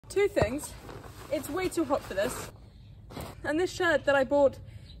Two things. It's way too hot for this. And this shirt that I bought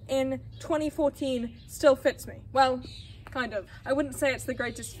in 2014 still fits me. Well, kind of. I wouldn't say it's the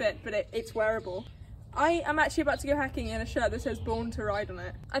greatest fit, but it's wearable. I am actually about to go hacking in a shirt that says Born to Ride on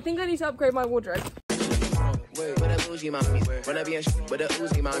it. I think I need to upgrade my wardrobe.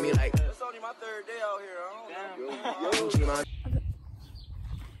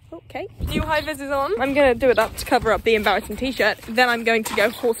 Okay. New high vis is on. I'm gonna do it up to cover up the embarrassing t-shirt. Then I'm going to go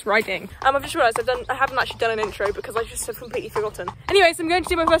horse riding. I've just realised I haven't actually done an intro because I just have completely forgotten. Anyways, I'm going to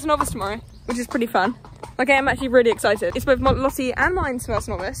do my first novice tomorrow, which is pretty fun. Okay, I'm actually really excited. It's both Lottie and mine's first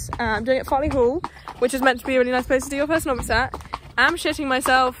novice. I'm doing it at Farley Hall, which is meant to be a really nice place to do your first novice at. I'm shitting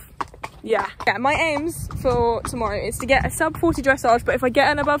myself. Yeah, my aims for tomorrow is to get a sub 40 dressage, but if I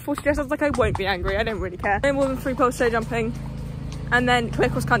get an above 40 dressage, like, I won't be angry. I don't really care. No more than 3 pole stroke jumping. And then clear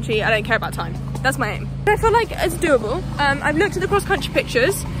cross country. I don't care about time. That's my aim. I feel like it's doable. I've looked at the cross country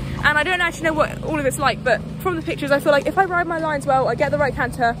pictures and I don't actually know what all of it's like, but from the pictures I feel like if I ride my lines well, I get the right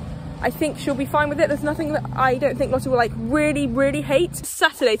canter, I think she'll be fine with it. There's nothing that I don't think Lottie will like really hate. It's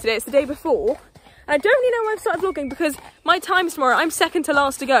Saturday today, it's the day before. And I don't really know when I've started vlogging because my time's tomorrow. I'm second to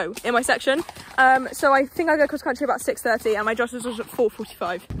last to go in my section. So I think I go cross country about 6:30 and my dressage was at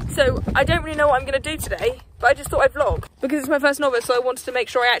 4:45. So I don't really know what I'm gonna do today, but I just thought I'd vlog because it's my first novice, so I wanted to make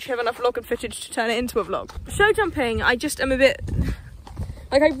sure I actually have enough vlog and footage to turn it into a vlog. Show jumping, I just am a bit,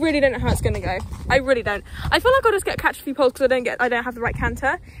 like, I really don't know how it's gonna go. I really don't. I feel like I'll just catch a few poles because I don't have the right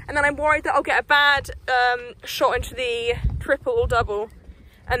canter, and then I'm worried that I'll get a bad shot into the triple or double,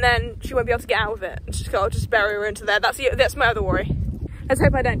 and then she won't be able to get out of it. I'll just bury her into there. That's my other worry. Let's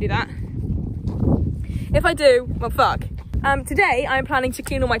hope I don't do that. If I do, well, fuck. Today I'm planning to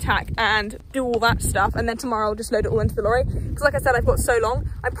clean all my tack and do all that stuff, and then tomorrow I'll just load it all into the lorry because, like I said, I've got so long.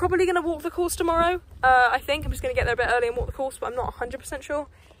 I'm probably going to walk the course tomorrow. I think I'm just going to get there a bit early and walk the course, but I'm not 100% sure.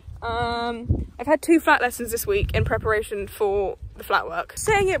 I've had 2 flat lessons this week in preparation for the flat work.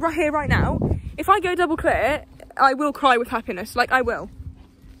 Saying it right here right now, if I go double clear, I will cry with happiness. Like, I will.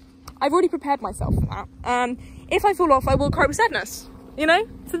 I've already prepared myself for that. If I fall off, I will cry with sadness, you know?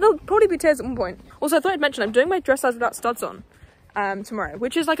 So there'll probably be tears at one point. Also, I thought I'd mention I'm doing my dressage without studs on tomorrow,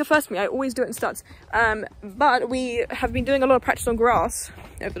 which is like a first for me. I always do it in studs. But we have been doing a lot of practice on grass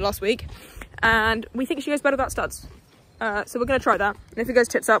over the last week, and we think she goes better without studs. So we're going to try that. And if it goes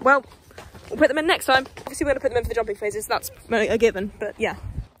tits up, well, we'll put them in next time. Obviously, we're going to put them in for the jumping phases. That's a given, but yeah.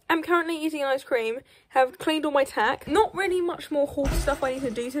 I'm currently eating ice cream, have cleaned all my tack. Not really much more horse stuff I need to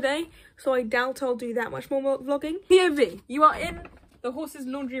do today, so I doubt I'll do that much more vlogging. POV, you are in the horse's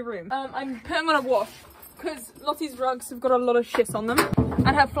laundry room. I'm putting on a wash because Lottie's rugs have got a lot of shit on them,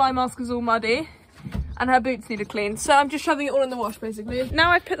 and her fly mask is all muddy, and her boots need a clean. So I'm just shoving it all in the wash, basically.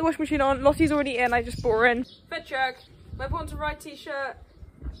 Now I've put the washing machine on, Lottie's already in, I just brought her in. Fit check, my Born to Ride t-shirt,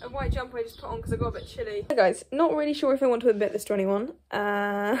 a white jumper I just put on because I got a bit chilly. Hey guys, not really sure if I want to admit this to anyone.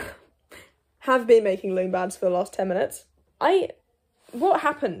 Have been making loom bands for the last 10 minutes. What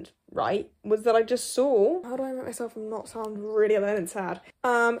happened, right, was that I just saw, how do I make myself not sound really alone and sad?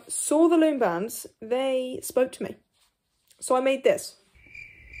 Saw the loom bands, they spoke to me. So I made this.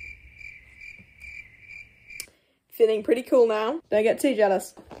 Feeling pretty cool now. Don't get too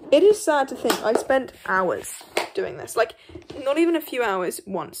jealous. It is sad to think I spent hours doing this. Like, not even a few hours,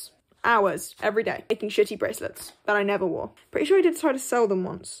 once. Hours, every day, making shitty bracelets that I never wore. Pretty sure I did try to sell them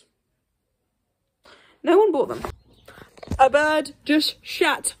once. No one bought them. A bird just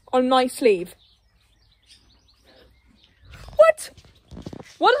shat on my sleeve. What?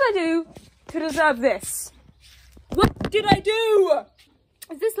 What did I do to deserve this? What did I do?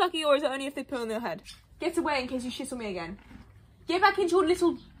 Is this lucky or is it only if they put it on their head? Get away in case you shit on me again. Get back into your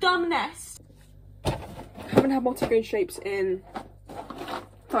little dumb nest. I haven't had multi-grain shapes in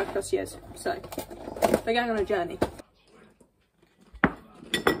 5+ years, so we're going on a journey.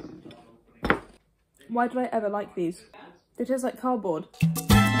 Why did I ever like these? They taste like cardboard.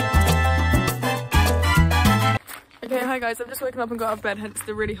 Okay, hi guys, I've just woken up and got out of bed, hence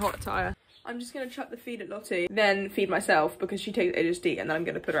the really hot attire. I'm just going to chuck the feed at Lottie, then feed myself because she takes ages to eat, and then I'm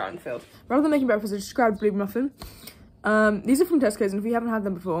going to put her out in the field. Rather than making breakfast, I just grabbed a blue muffin. These are from Tesco's, and if you haven't had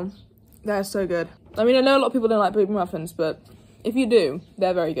them before, they're so good. I mean, I know a lot of people don't like blue muffins, but if you do,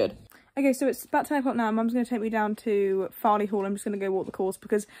 they're very good. Okay, so it's about 10 o'clock now. Mum's going to take me down to Farley Hall. I'm just going to go walk the course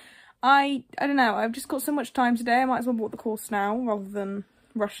because I don't know, I've just got so much time today. I might as well walk the course now rather than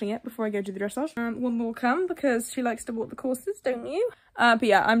rushing it before I go do the dressage. One more come because she likes to walk the courses, don't you? But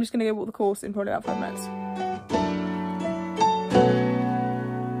yeah, I'm just gonna go walk the course in probably about 5 minutes.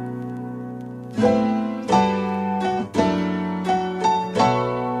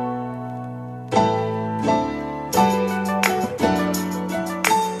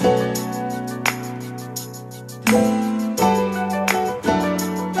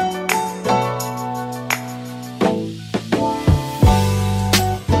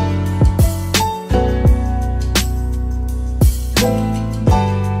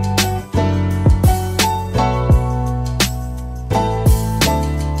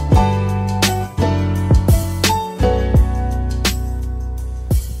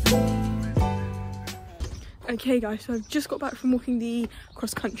 Okay guys, so I've just got back from walking the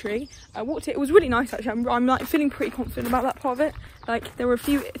cross country. I walked it, it was really nice actually. I'm like feeling pretty confident about that part of it. Like there were a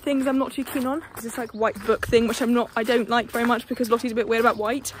few things I'm not too keen on. There's this like white book thing which I don't like very much because Lottie's a bit weird about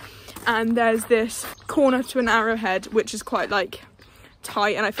white. And there's this corner to an arrowhead which is quite like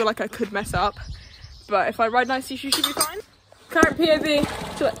tight and I feel like I could mess up. But if I ride nicely, she should be fine. Current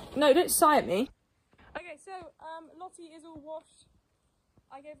POV. No, don't sigh at me. Okay, so Lottie is all washed.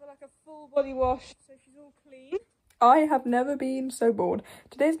 I gave her like a full body wash, so she's all clean. I have never been so bored.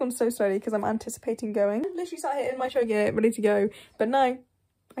 Today's gone so slowly because I'm anticipating going. I'm literally sat here in my show gear, ready to go. But no,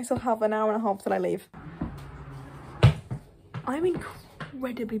 I still have an hour and a half till I leave. I'm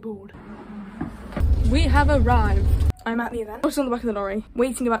incredibly bored. We have arrived. I'm at the event. I'm still on the back of the lorry,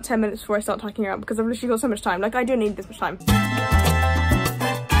 waiting about 10 minutes before I start packing up because I've literally got so much time. Like, I don't need this much time.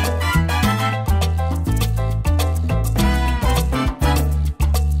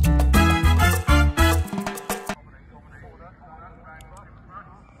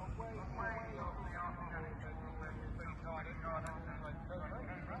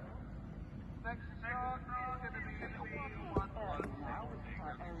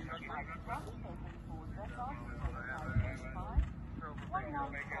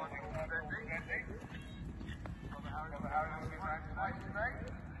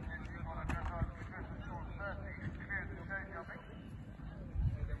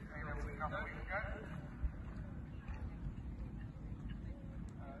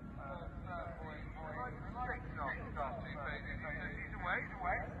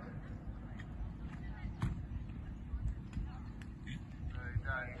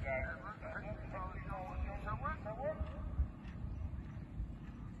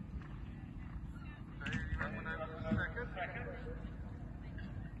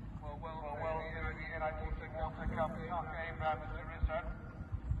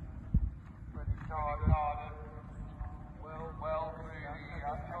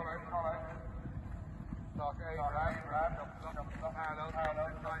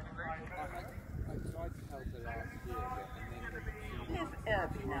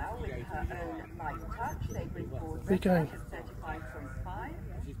 Now with her own light touch, they bring forward Where are you going? 35 from 5.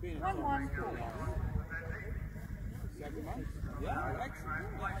 114. 7 months? Yeah, excellent.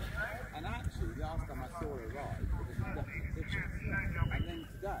 And actually, last time I saw her ride, there was a definite difference. And then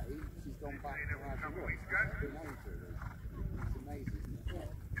today, she's gone back to how she was. She's been on to it. It's amazing, isn't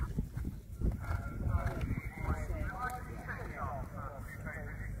it?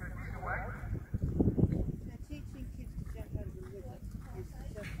 Teaching kids to jump over the river is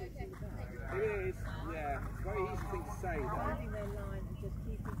just what it's all about. It is, yeah. It's a very easy thing to say, though. Finding their line and just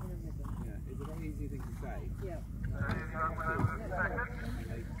keeping in the middle. Yeah, it's a very easy thing to say. Yeah.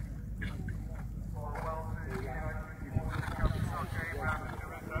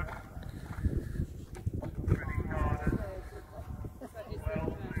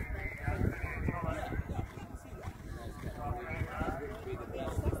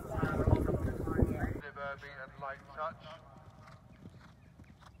 And light touch.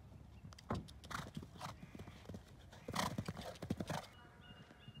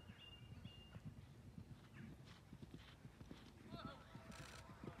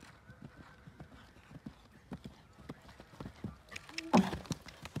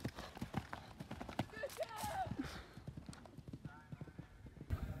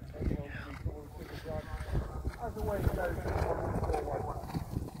 As always, goes to 141.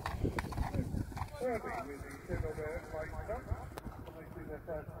 Farley with the signal there, light touch. They do their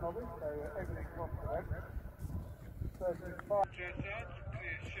first novice, so everything comes to them. First is 5. Jet out,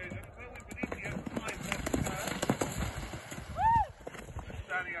 clear shows up. Well, we believe you have 5 left to go.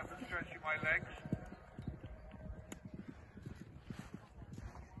 Standing up and stretching my legs.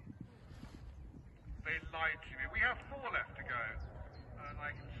 They lied to me. We have 4 left to go. And I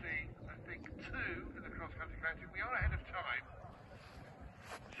can see, I think, 2 in the cross-country category. We are ahead of time.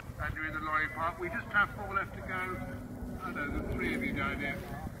 And you're in the lorry park. We just have 4 left to go. I know there's 3 of you down there.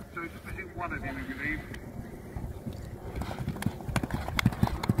 So just missing 1 of you, we believe.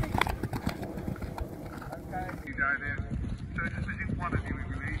 Okay. You down there. So just missing 1 of you, we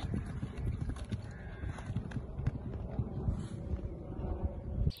believe.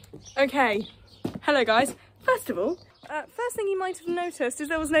 Okay, hello guys. First of all, first thing you might have noticed is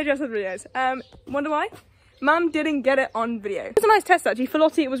there was no dress up videos. Wonder why? Mum didn't get it on video. It was a nice test actually. For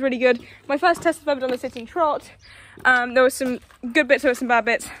Lottie, it was really good. My first test I've ever done a sitting trot. There was some good bits, there were some bad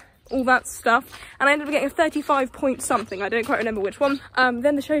bits, all that stuff. And I ended up getting a 35 point something. I don't quite remember which one.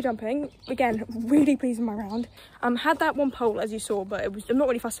 Then the show jumping, again, really pleased with my round. Had that one pole as you saw, but I'm not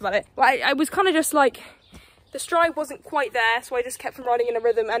really fussed about it. But I was kind of just like The stride wasn't quite there, so I just kept on riding in a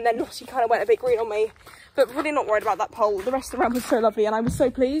rhythm, and then Lottie kind of went a bit green on me. But really not worried about that pole. The rest of the round was so lovely, and I was so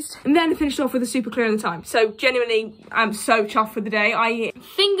pleased. And then finished off with a super clear in the time. So genuinely, I'm so chuffed with the day.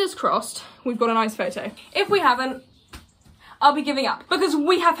 Fingers crossed, we've got a nice photo. If we haven't, I'll be giving up, because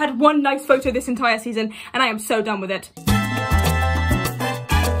we have had one nice photo this entire season, and I am so done with it.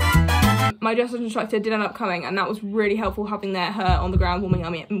 My dressage instructor did end up coming, and that was really helpful having her on the ground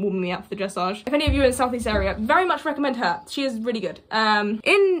warming me up for the dressage. If any of you are in the southeast area, very much recommend her. She is really good.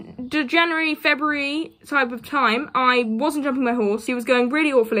 In the January, February type of time, I wasn't jumping my horse. He was going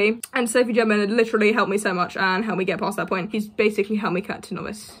really awfully, and Sophie German had literally helped me so much and helped me get past that point. He's basically helped me cut to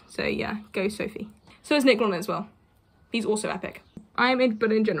novice. So yeah, go Sophie. So is Nick London as well. He's also epic.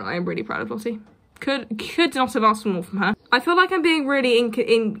 But in general, I am really proud of Lottie. Could not have asked for more from her. I feel like I'm being really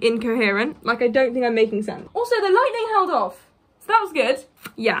incoherent. Like, I don't think I'm making sense. Also, the lightning held off. So that was good.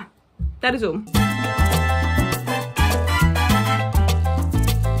 Yeah, that is all.